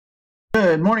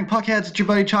Good morning, Puckheads. It's your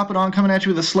buddy Chop It On coming at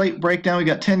you with a slate breakdown. We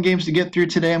got 10 games to get through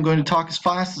today. I'm going to talk as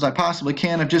fast as I possibly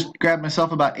can. I've just grabbed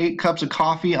myself about 8 cups of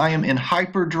coffee. I am in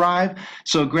hyperdrive,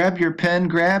 so grab your pen,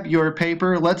 grab your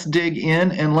paper. Let's dig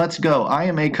in and let's go. I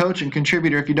am a coach and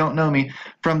contributor, if you don't know me,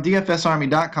 from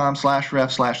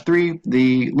dfsarmy.com/ref/3.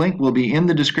 The link will be in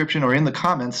the description or in the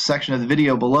comments section of the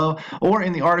video below, or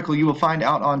in the article you will find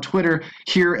out on Twitter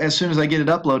here as soon as I get it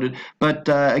uploaded. But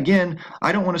again,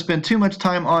 I don't want to spend too much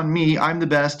time on me. I'm the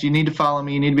best. You need to follow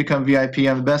me. You need to become VIP.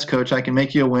 I'm the best coach. I can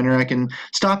make you a winner. I can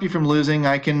stop you from losing.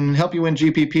 I can help you win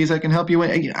GPPs. I can help you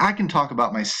win. I can talk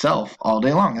about myself all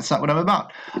day long. That's not what I'm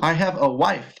about. I have a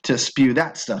wife to spew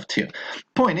that stuff to.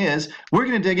 Point is, we're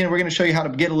going to dig in. We're going to show you how to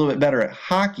get a little bit better at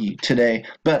hockey today.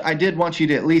 But I did want you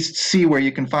to at least see where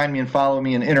you can find me and follow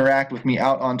me and interact with me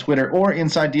out on Twitter or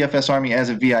inside DFS Army as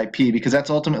a VIP, because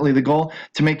that's ultimately the goal,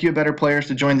 to make you a better player,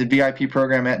 to join the VIP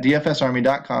program at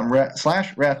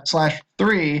dfsarmy.com/ref/3.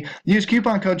 Use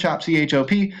coupon code CHOP,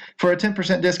 CHOP, for a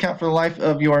 10% discount for the life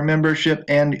of your membership,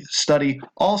 and study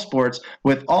all sports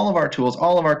with all of our tools,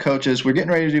 all of our coaches. We're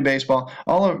getting ready to do baseball,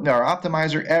 all of our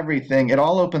optimizer, everything. It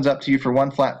all opens up to you for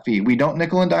one flat fee. We don't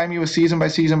nickel and dime you with season by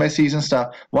season by season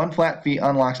stuff. One flat fee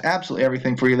unlocks absolutely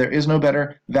everything for you. There is no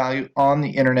better value on the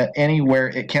internet anywhere.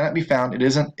 It cannot be found.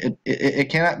 It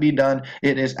cannot be done.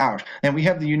 It is ours. And we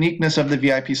have the uniqueness of the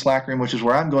VIP Slack room, which is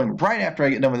where I'm going right after I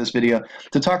get done with this video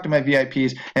to talk to my VIPs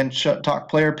and talk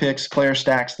player picks, player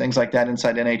stacks, things like that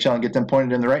inside NHL, and get them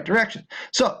pointed in the right direction.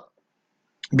 So,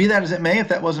 be that as it may, if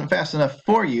that wasn't fast enough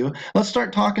for you, let's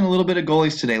start talking a little bit of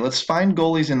goalies today. Let's find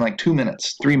goalies in like 2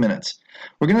 minutes, 3 minutes.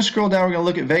 We're going to scroll down. We're going to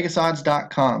look at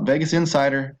vegasodds.com,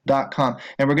 vegasinsider.com,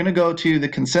 and we're going to go to the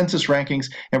consensus rankings,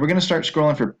 and we're going to start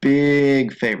scrolling for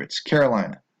big favorites.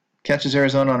 Carolina catches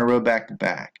Arizona on a road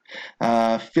back-to-back.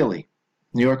 Philly.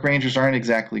 New York Rangers aren't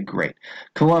exactly great.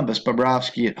 Columbus,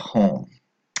 Bobrovsky at home.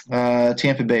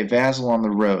 Tampa Bay, Vasil on the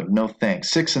road. No thanks.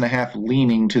 6.5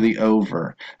 leaning to the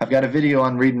over. I've got a video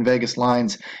on reading Vegas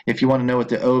lines. If you want to know what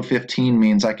the O15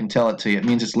 means, I can tell it to you. It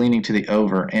means it's leaning to the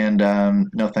over, and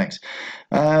no thanks.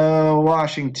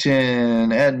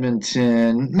 Washington,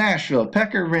 Edmonton, Nashville,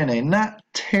 Pekka Rinne, not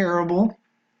terrible.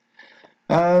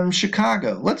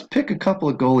 Chicago, let's pick a couple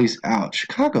of goalies out.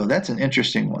 Chicago, that's an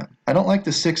interesting one. I don't like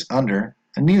the 6 under,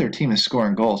 and neither team is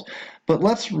scoring goals. But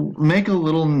let's make a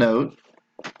little note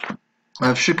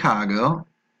of Chicago,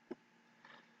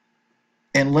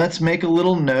 and let's make a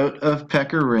little note of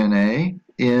Pekka Rinne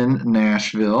in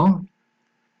Nashville.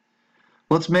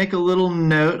 Let's make a little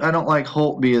note. I don't like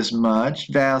Holtby as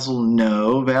much. Vasil,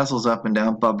 no. Vasil's up and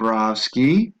down.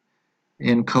 Bobrovsky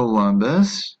in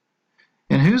Columbus.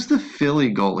 And who's the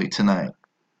Philly goalie tonight?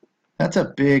 That's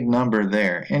a big number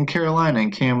there. In Carolina,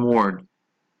 and Cam Ward.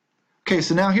 Okay,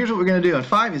 so now here's what we're going to do. And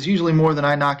 5 is usually more than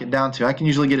I knock it down to. I can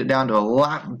usually get it down to a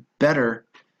lot better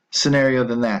scenario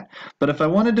than that. But if I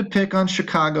wanted to pick on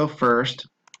Chicago first,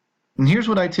 and here's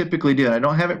what I typically do. I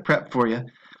don't have it prepped for you.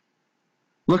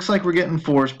 Looks like we're getting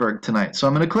Forsberg tonight. So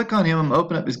I'm going to click on him. I'm going to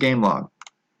open up his game log.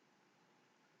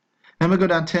 I'm going to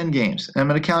go down 10 games. And I'm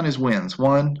going to count his wins.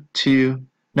 1, 2,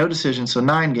 no decisions, so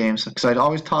 9 games, because I'd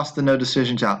always toss the no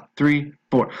decisions out. 3,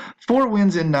 4. 4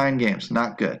 wins in 9 games,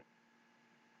 not good.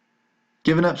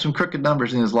 Giving up some crooked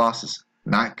numbers in his losses,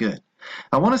 not good.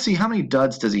 I want to see how many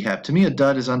duds does he have. To me, a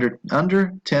dud is under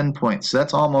 10 points, so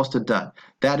that's almost a dud.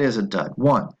 That is a dud.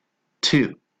 1,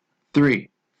 2, 3,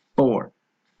 4,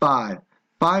 5.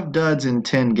 5 duds in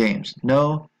 10 games.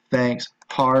 No thanks.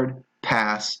 Hard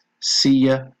pass. See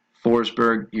ya.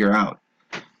 Forsberg, you're out.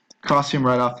 Cross him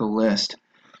right off the list.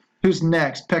 Who's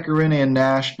next? Pekka Rinne in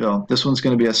Nashville. This one's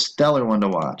going to be a stellar one to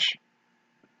watch.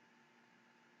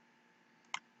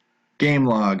 Game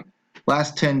log.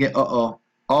 Last 10 games. All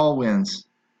wins.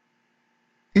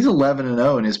 He's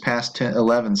 11-0 in his past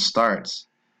 11 starts.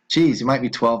 Geez, he might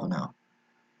be 12-0.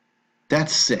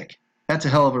 That's sick. That's a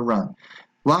hell of a run.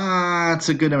 Lots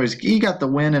of good numbers. He got the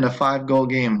win in a 5-goal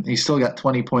game. He still got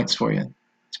 20 points for you.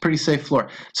 It's a pretty safe floor.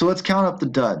 So let's count up the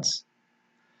duds.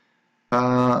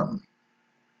 Let's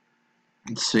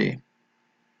see.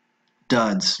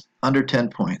 Duds. Under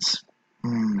 10 points.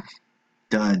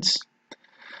 Duds.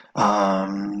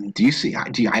 Do you see?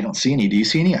 I don't see any. Do you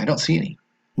see any? I don't see any.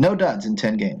 No duds in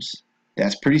 10 games.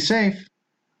 That's pretty safe.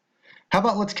 How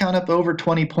about let's count up over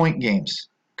 20-point games?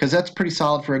 Because that's pretty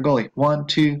solid for a goalie. 1,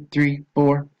 2, 3,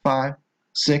 4, 5,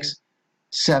 6,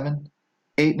 7,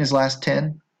 8 in his last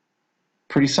 10.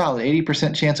 Pretty solid.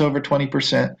 80% chance over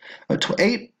 20%.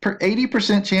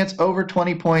 80% chance over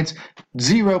 20 points.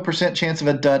 0% chance of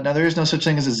a dud. Now, there is no such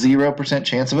thing as a 0%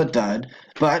 chance of a dud,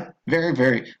 but very,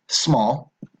 very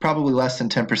small. Probably less than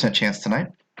 10% chance tonight.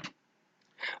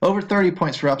 Over 30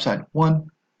 points for upside. 1,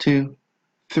 2,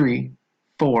 3,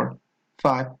 4,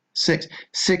 5, 6.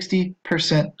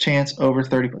 60% chance over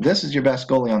 30 points. This is your best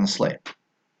goalie on the slate.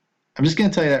 I'm just going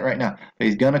to tell you that right now. But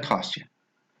he's going to cost you.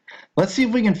 Let's see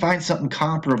if we can find something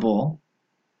comparable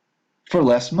for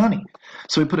less money.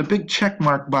 So we put a big check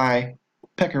mark by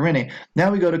Pekka Rinne.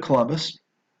 Now we go to Columbus.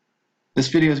 This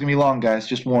video is going to be long, guys.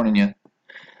 Just warning you.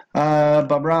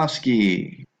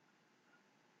 Bobrovsky.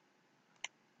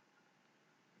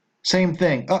 Same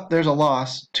thing. Oh, there's a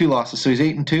loss. 2 losses. So he's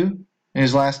 8-2 in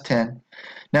his last 10.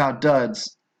 Now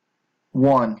duds.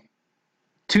 1.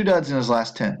 2 duds in his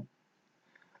last 10.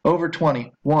 Over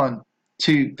 20. 1,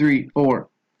 2, 3, 4,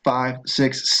 5,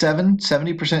 6, 7.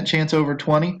 70% chance over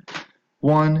 20.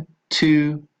 1,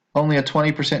 2. Only a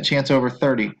 20% chance over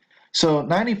 30. So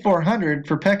 9,400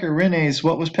 for Pekka Rinne's.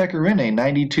 What was Pekka Rinne?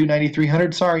 92,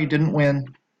 9,300. Sorry, didn't win.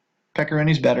 Pekka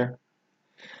Rinne's better.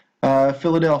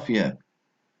 Philadelphia.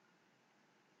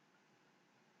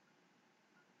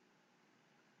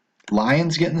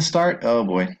 Lions getting the start. Oh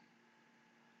boy,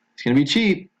 it's gonna be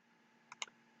cheap.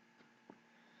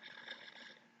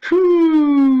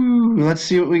 Whew. Let's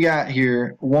see what we got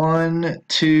here. 1,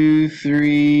 2,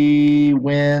 3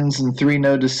 wins and 3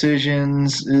 no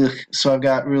decisions. Ugh. So I've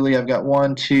got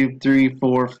 1, 2, 3,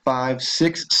 4, 5,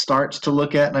 6 starts to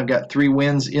look at, and I've got 3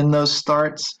 wins in those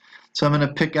starts. So I'm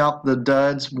gonna pick out the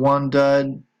duds. 1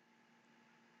 dud,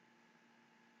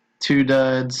 2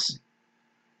 duds,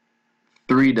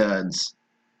 3 duds.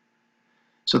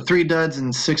 So 3 duds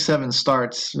and 6, 7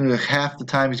 starts. Ugh, half the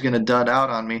time he's gonna dud out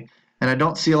on me. And I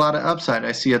don't see a lot of upside.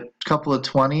 I see a couple of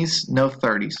 20s, no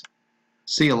 30s.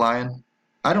 See you, Lion.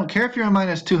 I don't care if you're a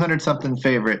minus 200-something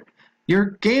favorite.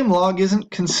 Your game log isn't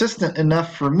consistent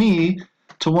enough for me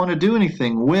to want to do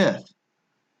anything with.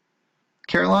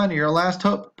 Carolina, you're our last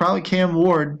hope. Probably Cam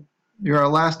Ward. You're our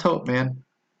last hope, man.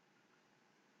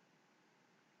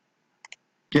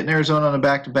 Getting Arizona on a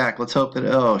back-to-back. Let's hope that...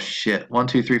 Oh, shit. 1,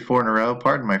 2, 3, 4 in a row.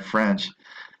 Pardon my French.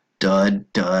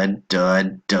 Dud, dud,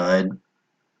 dud, dud.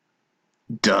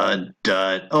 Dud,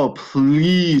 dud. Oh,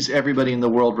 please, everybody in the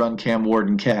world run Cam Ward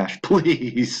in cash.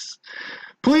 Please.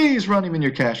 Please run him in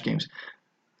your cash games.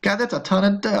 God, that's a ton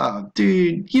of dog.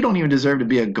 Dude, you don't even deserve to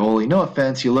be a goalie. No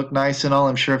offense. You look nice and all.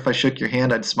 I'm sure if I shook your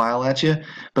hand, I'd smile at you.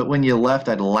 But when you left,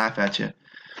 I'd laugh at you.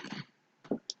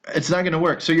 It's not going to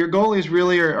work. So your goalies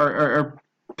really are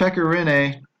Pekka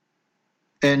Rinne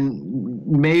and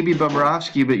maybe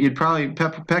Bobrovsky, but you'd probably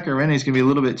Pekka Rinne is going to be a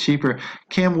little bit cheaper.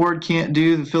 Cam Ward can't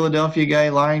do. The Philadelphia guy,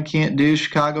 Lyon can't do.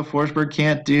 Chicago, Forsberg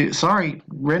can't do. Sorry,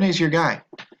 Rinne's your guy.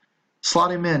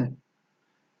 Slot him in.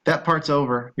 That part's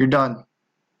over. You're done.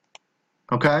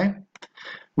 Okay?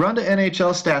 Run to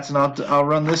NHL stats, and I'll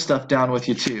run this stuff down with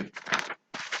you too.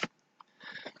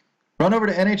 Run over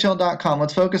to NHL.com.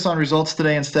 Let's focus on results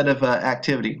today instead of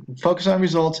activity. Focus on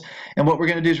results, and what we're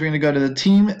going to do is we're going to go to the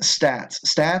team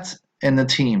stats and the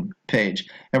team page.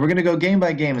 And we're going to go game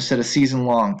by game instead of season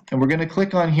long. And we're going to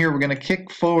click on here. We're going to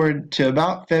kick forward to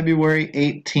about February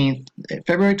 18th,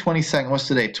 February 22nd. What's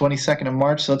today? 22nd of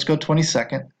March. So let's go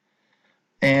 22nd.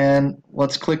 And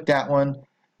let's click that one.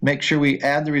 Make sure we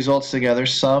add the results together.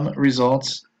 Sum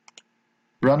results.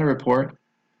 Run a report.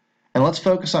 And let's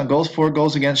focus on goals for,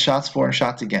 goals against, shots for, and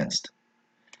shots against.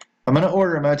 I'm going to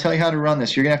order. I'm going to tell you how to run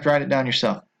this. You're going to have to write it down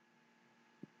yourself.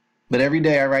 But every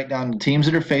day I write down the teams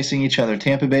that are facing each other.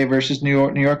 Tampa Bay versus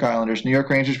New York Islanders. New York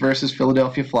Rangers versus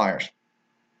Philadelphia Flyers.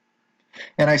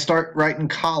 And I start writing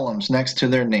columns next to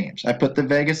their names. I put the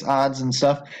Vegas odds and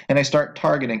stuff, and I start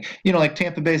targeting. You know, like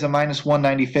Tampa Bay's a minus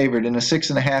 190 favorite in a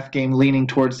 6.5 game leaning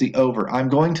towards the over. I'm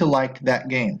going to like that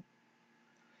game.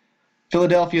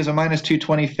 Philadelphia is a minus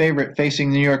 220 favorite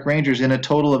facing the New York Rangers in a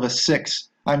total of a 6.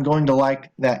 I'm going to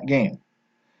like that game.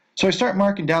 So I start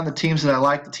marking down the teams that I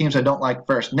like, the teams I don't like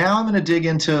first. Now I'm going to dig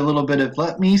into a little bit of,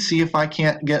 let me see if I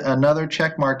can't get another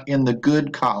check mark in the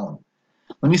good column.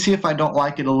 Let me see if I don't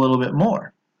like it a little bit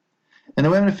more. And the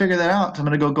way I'm going to figure that out is I'm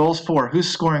going to go goals for, who's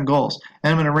scoring goals.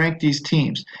 And I'm going to rank these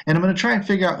teams. And I'm going to try and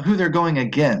figure out who they're going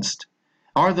against.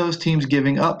 Are those teams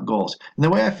giving up goals? And the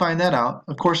way I find that out,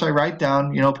 of course, I write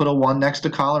down, put a 1 next to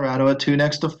Colorado, a 2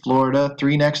 next to Florida,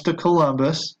 3 next to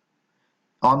Columbus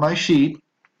on my sheet.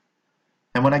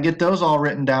 And when I get those all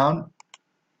written down,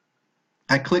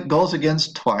 I click goals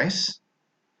against twice.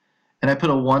 And I put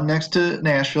a 1 next to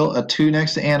Nashville, a 2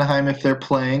 next to Anaheim if they're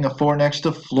playing, a 4 next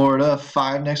to Florida, a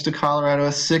 5 next to Colorado,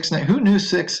 a 6 next. Who knew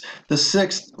the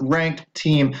 6th ranked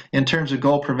team in terms of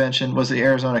goal prevention was the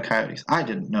Arizona Coyotes? I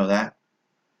didn't know that.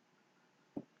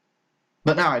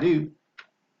 But now I do.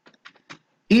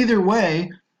 Either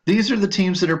way, these are the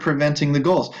teams that are preventing the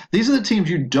goals. These are the teams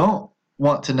you don't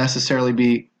want to necessarily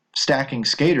be stacking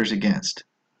skaters against.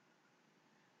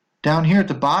 Down here at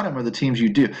the bottom are the teams you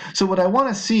do. So what I want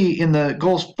to see in the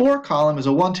goals for column is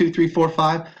a 1, 2, 3, 4,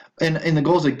 5. And in the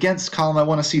goals against column, I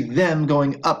want to see them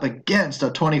going up against a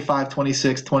 25,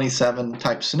 26, 27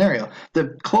 type scenario.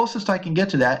 The closest I can get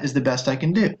to that is the best I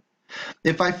can do.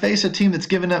 If I face a team that's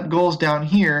giving up goals down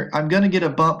here, I'm going to get a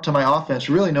bump to my offense,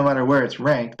 really no matter where it's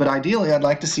ranked. But ideally, I'd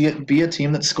like to see it be a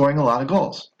team that's scoring a lot of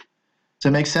goals. Does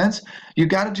that make sense? You've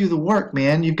got to do the work,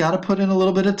 man. You've got to put in a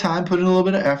little bit of time, put in a little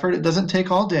bit of effort. It doesn't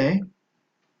take all day.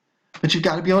 But you've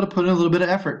got to be able to put in a little bit of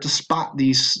effort to spot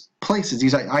these places,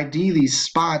 these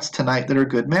spots tonight that are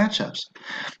good matchups.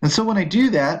 And so when I do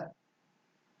that,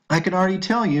 I can already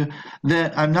tell you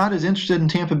that I'm not as interested in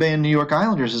Tampa Bay and New York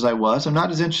Islanders as I was. I'm not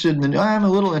as interested in I'm a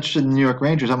little interested in the New York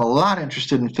Rangers. I'm a lot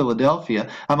interested in Philadelphia.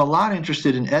 I'm a lot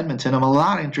interested in Edmonton. I'm a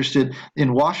lot interested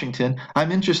in Washington.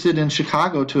 I'm interested in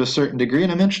Chicago to a certain degree,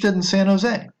 and I'm interested in San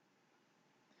Jose.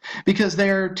 Because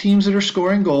they are teams that are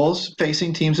scoring goals,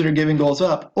 facing teams that are giving goals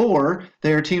up, or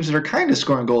they are teams that are kind of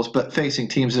scoring goals, but facing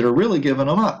teams that are really giving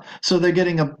them up. So they're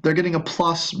getting a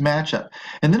plus matchup.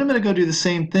 And then I'm going to go do the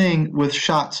same thing with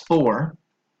shots for.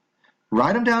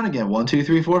 Write them down again. 1, 2,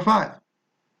 3, 4, 5.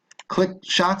 Click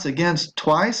shots against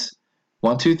twice.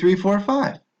 1, 2, 3, 4,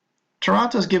 5.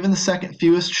 Toronto's given the second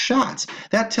fewest shots.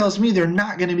 That tells me they're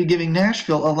not going to be giving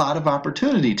Nashville a lot of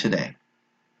opportunity today.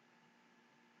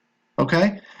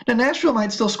 Okay? Now, Nashville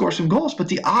might still score some goals, but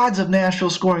the odds of Nashville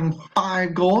scoring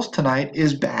 5 goals tonight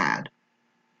is bad.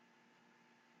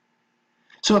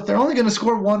 So if they're only going to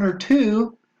score 1 or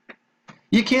 2,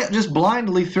 you can't just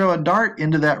blindly throw a dart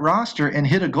into that roster and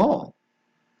hit a goal.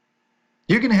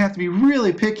 You're going to have to be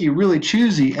really picky, really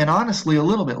choosy, and honestly a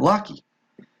little bit lucky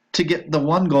to get the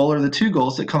 1 goal or the 2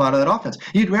 goals that come out of that offense.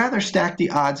 You'd rather stack the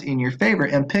odds in your favor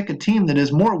and pick a team that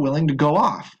is more willing to go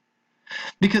off.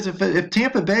 Because if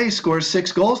Tampa Bay scores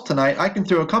 6 goals tonight, I can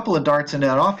throw a couple of darts into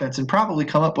that offense and probably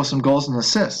come up with some goals and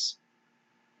assists.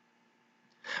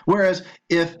 Whereas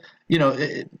if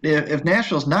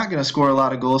Nashville's not going to score a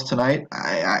lot of goals tonight,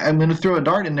 I'm going to throw a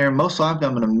dart in there and most likely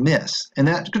I'm going to miss. And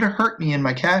that's going to hurt me in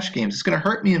my cash games. It's going to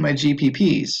hurt me in my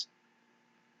GPPs.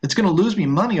 It's going to lose me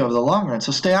money over the long run,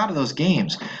 so stay out of those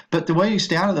games. But the way you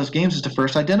stay out of those games is to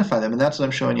first identify them, and that's what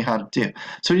I'm showing you how to do.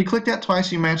 So you click that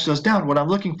twice, you match those down. What I'm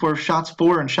looking for shots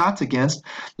for and shots against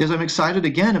is I'm excited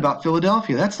again about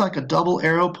Philadelphia. That's like a double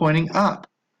arrow pointing up.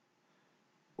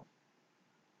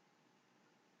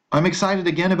 I'm excited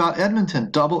again about Edmonton,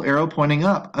 double arrow pointing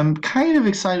up. I'm kind of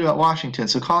excited about Washington,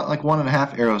 so call it like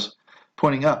 1.5 arrows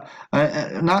pointing up.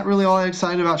 I'm not really all that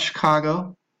excited about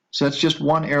Chicago. So that's just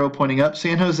 1 arrow pointing up.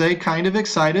 San Jose, kind of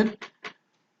excited,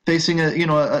 facing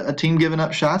a team giving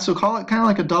up shots. So call it kind of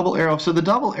like a double arrow. So the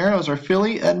double arrows are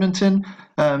Philly, Edmonton,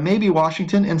 maybe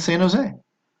Washington, and San Jose.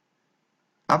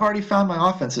 I've already found my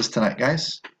offenses tonight,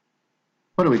 guys.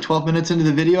 What are we, 12 minutes into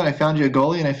the video, and I found you a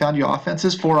goalie, and I found you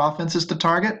offenses, 4 offenses to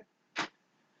target?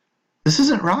 This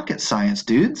isn't rocket science,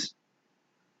 dudes.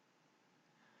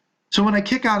 So when I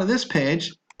kick out of this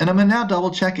page, and I'm going to now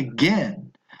double check again,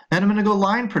 and I'm going to go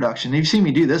line production. You've seen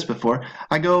me do this before.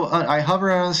 I hover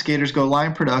around the skaters, go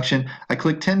line production. I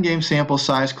click 10 game sample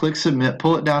size, click submit,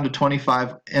 pull it down to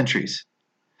 25 entries.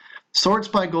 Sorts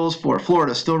by goals for.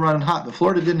 Florida still running hot, but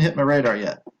Florida didn't hit my radar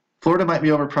yet. Florida might be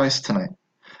overpriced tonight.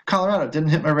 Colorado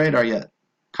didn't hit my radar yet.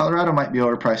 Colorado might be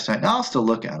overpriced tonight. Now I'll still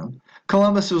look at them.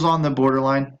 Columbus was on the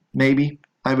borderline. Maybe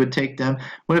I would take them.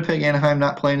 Winnipeg, Anaheim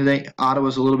not playing today.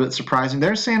 Ottawa's a little bit surprising.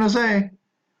 There's San Jose.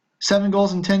 7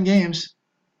 goals in 10 games.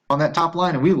 On that top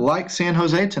line, and we like San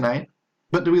Jose tonight,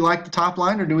 but do we like the top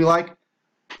line or do we like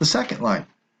the second line?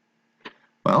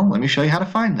 Well, let me show you how to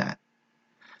find that.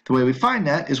 The way we find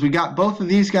that is we got both of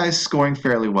these guys scoring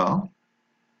fairly well.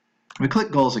 We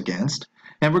click goals against,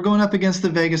 and we're going up against the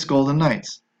Vegas Golden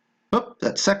Knights. Oop,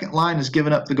 that second line is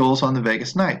giving up the goals on the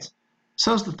Vegas Knights.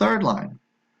 So's the third line.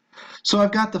 So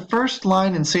I've got the first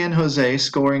line in San Jose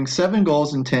scoring 7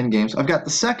 goals in 10 games. I've got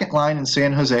the second line in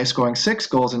San Jose scoring 6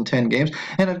 goals in 10 games.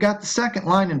 And I've got the second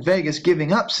line in Vegas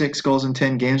giving up 6 goals in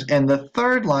 10 games. And the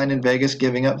third line in Vegas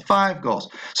giving up 5 goals.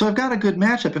 So I've got a good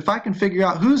matchup. If I can figure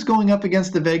out who's going up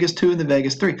against the Vegas 2 and the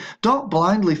Vegas 3. Don't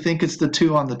blindly think it's the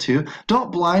 2 on the 2.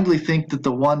 Don't blindly think that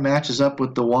the 1 matches up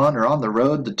with the 1, or on the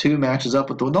road the 2 matches up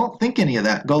with the 1. Don't think any of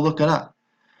that. Go look it up.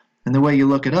 And the way you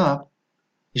look it up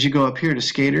is you go up here to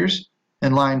skaters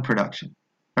and line production,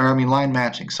 line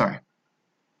matching, sorry.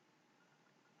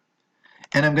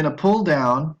 And I'm going to pull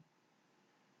down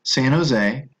San Jose,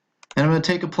 and I'm going to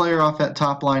take a player off that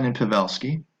top line in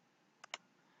Pavelski,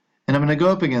 and I'm going to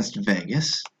go up against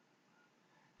Vegas,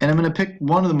 and I'm going to pick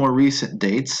one of the more recent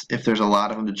dates, if there's a lot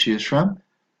of them to choose from.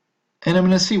 and I'm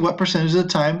going to see what percentage of the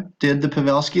time did the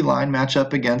Pavelski line match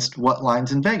up against what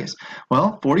lines in Vegas.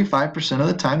 Well, 45% of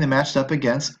the time they matched up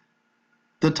against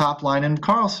the top line in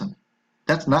Carlson.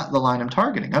 That's not the line I'm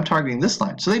targeting. I'm targeting this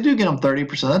line. So they do get them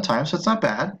 30% of the time, so it's not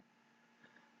bad.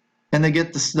 And they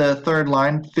get the third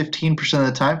line 15% of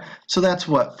the time. So that's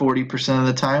what, 40% of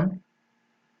the time?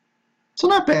 So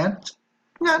not bad.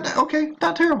 Okay,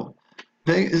 not terrible.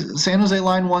 San Jose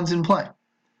line 1's in play.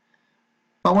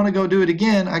 If I want to go do it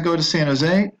again, I go to San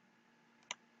Jose.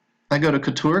 I go to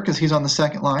Couture because he's on the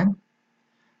second line.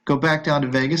 Go back down to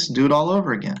Vegas and do it all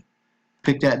over again.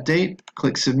 Pick that date,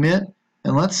 click submit,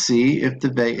 and let's see if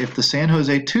the San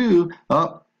Jose 2,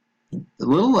 a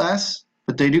little less,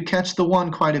 but they do catch the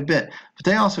 1 quite a bit. But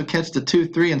they also catch the 2,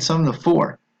 3, and some of the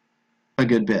 4 a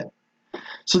good bit.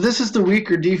 So this is the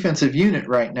weaker defensive unit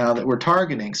right now that we're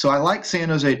targeting. So I like San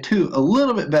Jose 2 a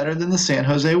little bit better than the San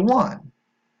Jose 1.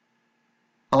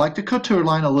 I like the Couture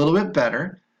line a little bit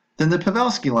better than the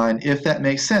Pavelski line, if that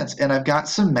makes sense. And I've got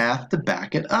some math to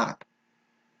back it up.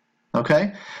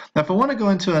 Okay? Now, if I want to go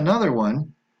into another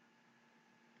one,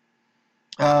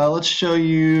 let's show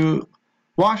you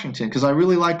Washington, because I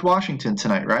really liked Washington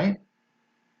tonight, right?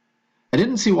 I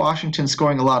didn't see Washington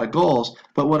scoring a lot of goals,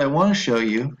 but what I want to show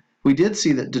you, we did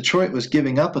see that Detroit was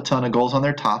giving up a ton of goals on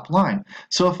their top line.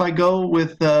 So if I go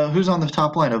with, who's on the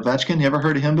top line? Ovechkin, you ever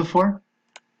heard of him before?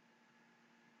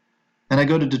 And I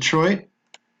go to Detroit,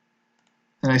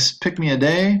 and I pick me a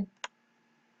day,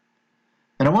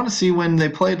 and I want to see when they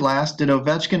played last, did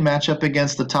Ovechkin match up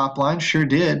against the top line? Sure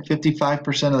did,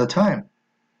 55% of the time.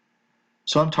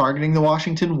 So I'm targeting the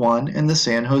Washington 1 and the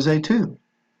San Jose 2.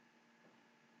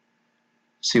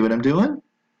 See what I'm doing?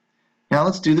 Now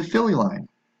let's do the Philly line.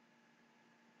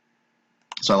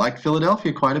 So I like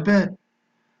Philadelphia quite a bit.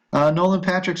 Nolan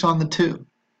Patrick's on the 2.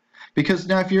 Because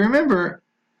now if you remember,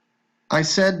 I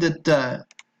said that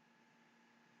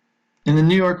in the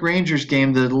New York Rangers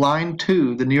game, the line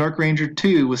 2, the New York Ranger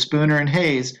 2 with Spooner and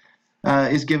Hayes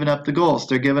is giving up the goals.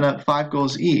 They're giving up 5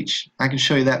 goals each. I can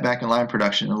show you that back in line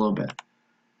production in a little bit.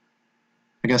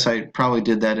 I guess I probably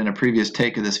did that in a previous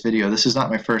take of this video. This is not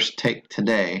my first take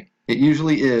today. It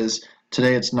usually is.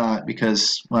 Today it's not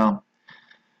because, well,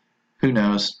 who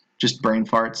knows? Just brain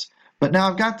farts. But now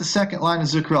I've got the second line of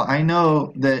Zuccarello. I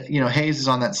know that, Hayes is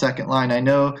on that second line. I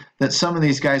know that some of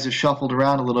these guys have shuffled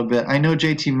around a little bit. I know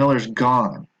JT Miller's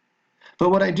gone.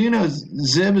 But what I do know is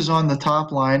Zib is on the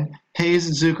top line. Hayes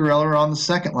and Zuccarello are on the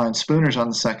second line. Spooner's on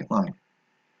the second line.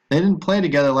 They didn't play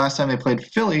together last time they played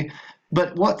Philly,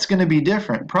 but what's going to be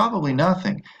different? Probably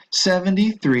nothing.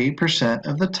 73%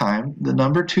 of the time, the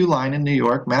number 2 line in New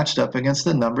York matched up against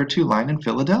the number 2 line in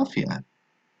Philadelphia.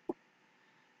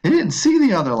 They didn't see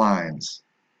the other lines.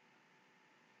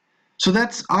 So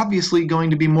that's obviously going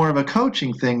to be more of a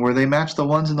coaching thing where they match the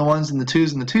 1s and the 1s and the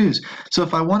 2s and the 2s. So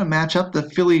if I want to match up the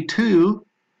Philly 2,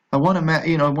 I want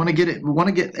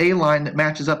to get a line that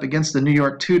matches up against the New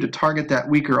York 2 to target that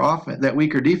weaker offense, that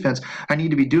weaker defense. I need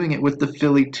to be doing it with the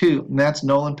Philly 2, and that's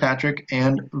Nolan Patrick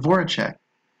and Voracek.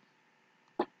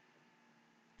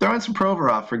 Throw in some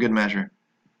Provorov for good measure.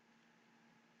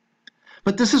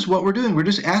 But this is what we're doing. We're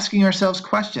just asking ourselves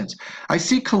questions. I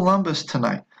see Columbus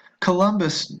tonight.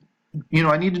 Columbus,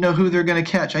 I need to know who they're going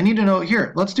to catch. I need to know,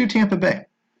 here, let's do Tampa Bay.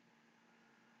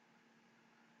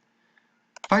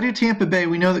 If I do Tampa Bay,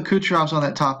 we know that Kucherov's on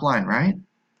that top line, right?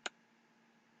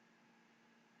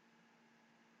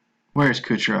 Where's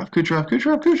Kucherov?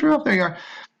 Kucherov. There you are.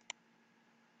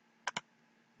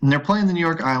 And they're playing the New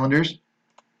York Islanders.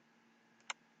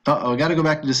 Uh-oh, got to go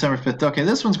back to December 5th. Okay,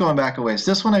 this one's going back a ways.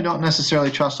 This one I don't necessarily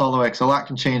trust all the way because a lot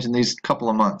can change in these couple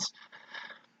of months.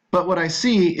 But what I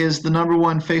see is the number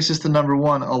 1 faces the number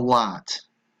 1 a lot.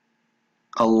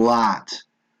 A lot.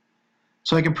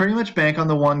 So I can pretty much bank on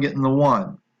the 1 getting the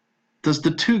 1. Does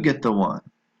the 2 get the 1?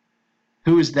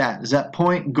 Who is that? Is that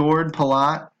Point, Gord,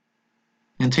 Palat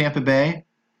in Tampa Bay?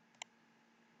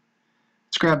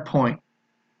 Let's grab Point.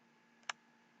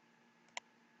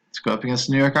 Let's go up against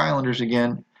the New York Islanders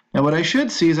again. Now what I should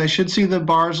see is the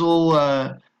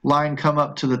Barzal line come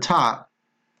up to the top.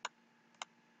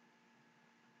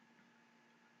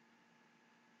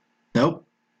 Nope.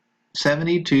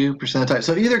 72% of the time.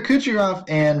 So either Kucherov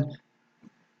and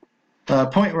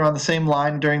Point were on the same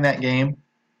line during that game,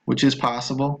 which is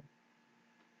possible.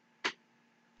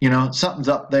 Something's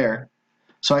up there.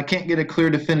 So I can't get a clear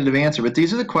definitive answer. But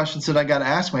these are the questions that I got to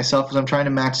ask myself as I'm trying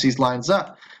to match these lines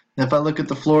up. And if I look at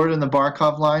the Florida and the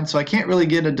Barkov line, so I can't really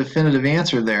get a definitive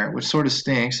answer there, which sort of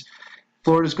stinks.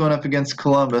 Florida's going up against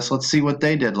Columbus. Let's see what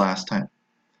they did last time.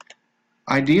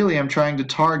 Ideally, I'm trying to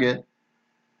target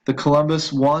the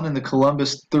Columbus 1 and the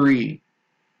Columbus 3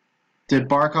 Did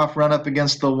Barkov run up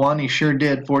against the 1? He sure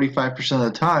did 45% of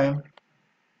the time.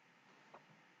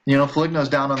 You know, Foligno's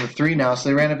down on the 3 now, so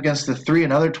they ran up against the 3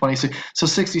 another 26. So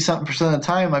 60-something% of the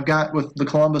time, I've got with the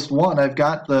Columbus 1,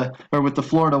 with the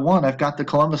Florida 1, I've got the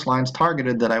Columbus lines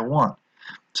targeted that I want.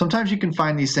 Sometimes you can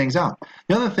find these things out.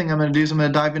 The other thing I'm going to do is I'm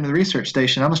going to dive into the research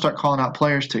station. I'm going to start calling out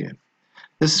players to you.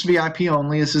 This is VIP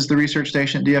only. This is the research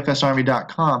station at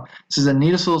dfsarmy.com. This is the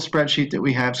neatest little spreadsheet that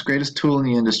we have. It's the greatest tool in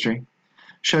the industry.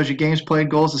 Shows you games played,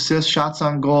 goals, assists, shots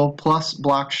on goal, plus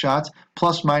blocked shots,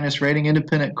 plus minus rating,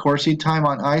 independent Corsi, time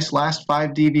on ice, last 5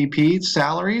 DVP,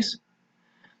 salaries.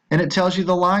 And it tells you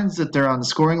the lines that they're on, the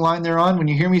scoring line they're on. When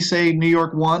you hear me say New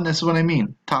York 1, this is what I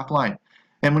mean, top line.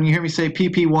 And when you hear me say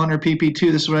PP1 or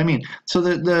PP2, this is what I mean. So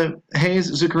the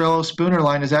Hayes, Zuccarello, Spooner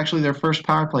line is actually their first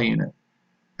power play unit.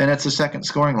 And it's the second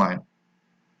scoring line.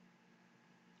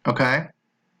 Okay?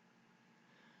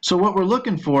 So what we're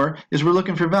looking for is we're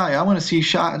looking for value. I want to see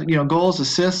goals,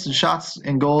 assists, and shots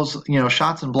and goals,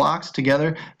 shots and blocks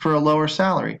together for a lower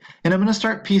salary. And I'm going to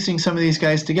start piecing some of these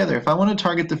guys together. If I want to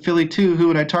target the Philly 2, who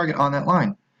would I target on that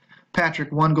line?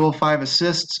 Patrick, 1 goal, 5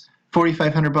 assists,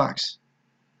 $4,500.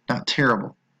 Not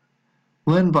terrible.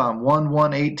 Lindbaum,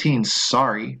 1-1-18.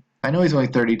 Sorry. I know he's only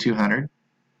 3,200.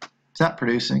 He's not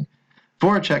producing.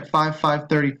 Voracek,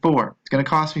 5-5-34. It's going to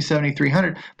cost me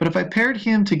 7,300. But if I paired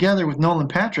him together with Nolan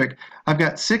Patrick, I've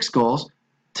got 6 goals,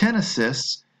 10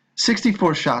 assists,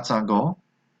 64 shots on goal.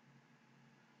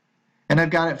 And I've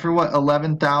got it for what?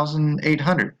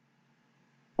 11,800.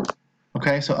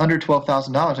 Okay, so under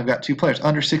 $12,000, I've got 2 players.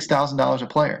 Under $6,000 a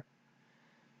player.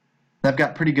 I've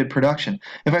got pretty good production.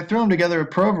 If I throw them together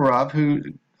with Provorov, who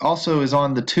also is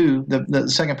on the 2, the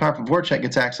second power for Voracek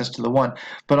gets access to the 1.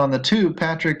 But on the 2,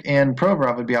 Patrick and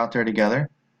Provorov would be out there together.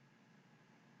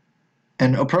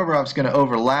 And Provorov's going to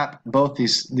overlap both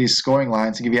these scoring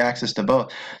lines and give you access to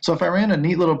both. So if I ran a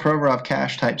neat little Provorov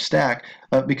cash type stack,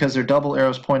 because they're double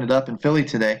arrows pointed up in Philly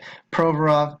today,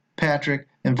 Provorov, Patrick,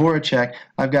 and Voracek,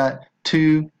 I've got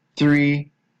 2,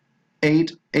 3,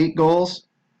 8 goals,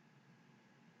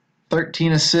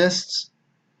 13 assists,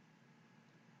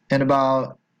 and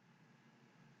about,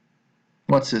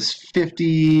 what's this,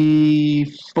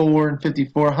 54 and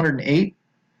 54, 108? So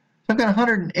I've got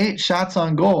 108 shots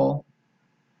on goal,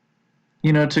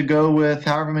 to go with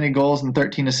however many goals and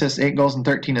 13 assists, 8 goals and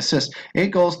 13 assists.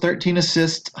 8 goals, 13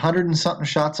 assists, 100 and something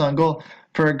shots on goal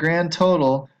for a grand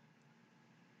total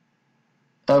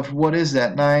of, what is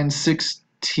that, 9,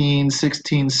 16,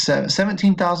 16, 7,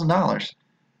 $17,000.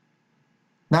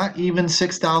 Not even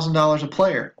 $6,000 a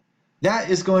player. That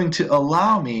is going to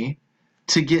allow me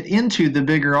to get into the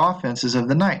bigger offenses of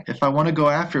the night. If I want to go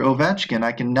after Ovechkin,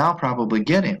 I can now probably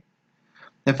get him.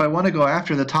 If I want to go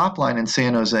after the top line in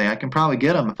San Jose, I can probably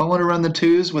get him. If I want to run the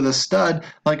 2s with a stud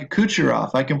like a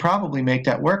Kucherov, I can probably make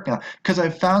that work now because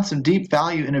I've found some deep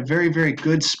value in a very, very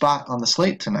good spot on the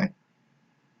slate tonight.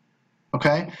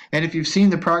 Okay? And if you've seen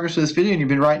the progress of this video and you've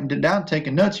been writing it down,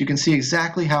 taking notes, you can see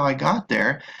exactly how I got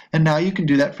there, and now you can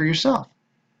do that for yourself.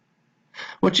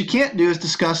 What you can't do is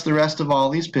discuss the rest of all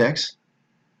these picks,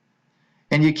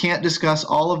 and you can't discuss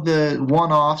all of the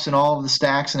one-offs and all of the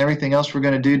stacks and everything else we're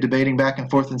going to do debating back and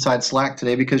forth inside Slack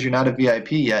today because you're not a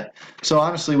VIP yet. So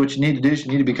honestly, what you need to do is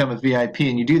you need to become a VIP,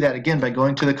 and you do that again by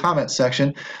going to the comments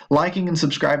section, liking and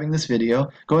subscribing this video,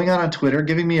 going out on Twitter,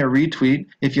 giving me a retweet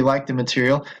if you like the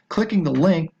material, clicking the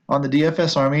link on the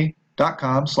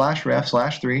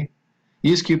dfsarmy.com/ref/3.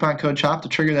 Use coupon code CHOP to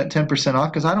trigger that 10%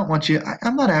 off because I don't want you,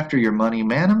 I'm not after your money,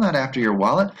 man. I'm not after your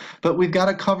wallet. But we've got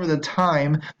to cover the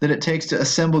time that it takes to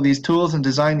assemble these tools and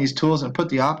design these tools and put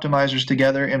the optimizers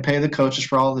together and pay the coaches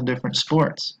for all the different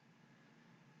sports.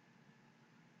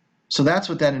 So that's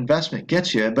what that investment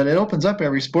gets you, but it opens up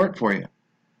every sport for you.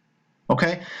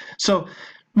 Okay? So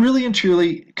really and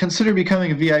truly, consider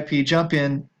becoming a VIP. Jump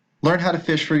in. Learn how to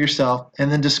fish for yourself,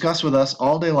 and then discuss with us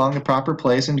all day long the proper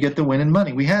plays and get the win and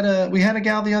money. We had a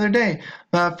gal the other day,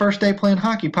 first day playing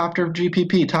hockey, popped her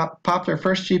GPP, popped her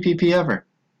first GPP ever.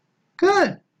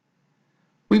 Good.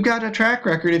 We've got a track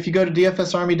record. If you go to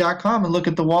dfsarmy.com and look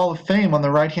at the wall of fame on the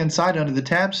right-hand side under the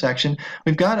tab section,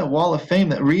 we've got a wall of fame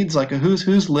that reads like a who's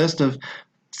who's list of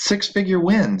 6-figure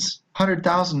wins,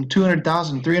 $100,000,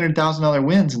 $200,000, $300,000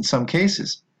 wins in some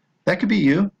cases. That could be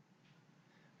you.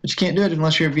 But you can't do it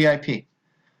unless you're a VIP.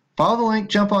 Follow the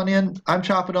link, jump on in. I'm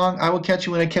Choppadong. I will catch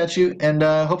you when I catch you, and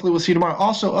hopefully we'll see you tomorrow.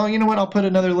 Also, you know what? I'll put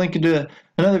another link into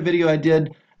another video I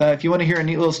did. If you want to hear a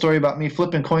neat little story about me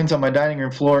flipping coins on my dining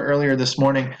room floor earlier this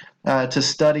morning to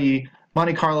study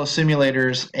Monte Carlo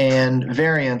simulators and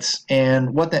variance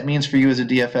and what that means for you as a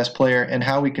DFS player and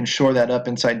how we can shore that up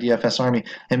inside DFS Army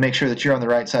and make sure that you're on the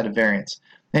right side of variance.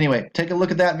 Anyway, take a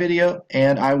look at that video,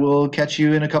 and I will catch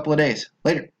you in a couple of days.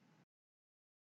 Later.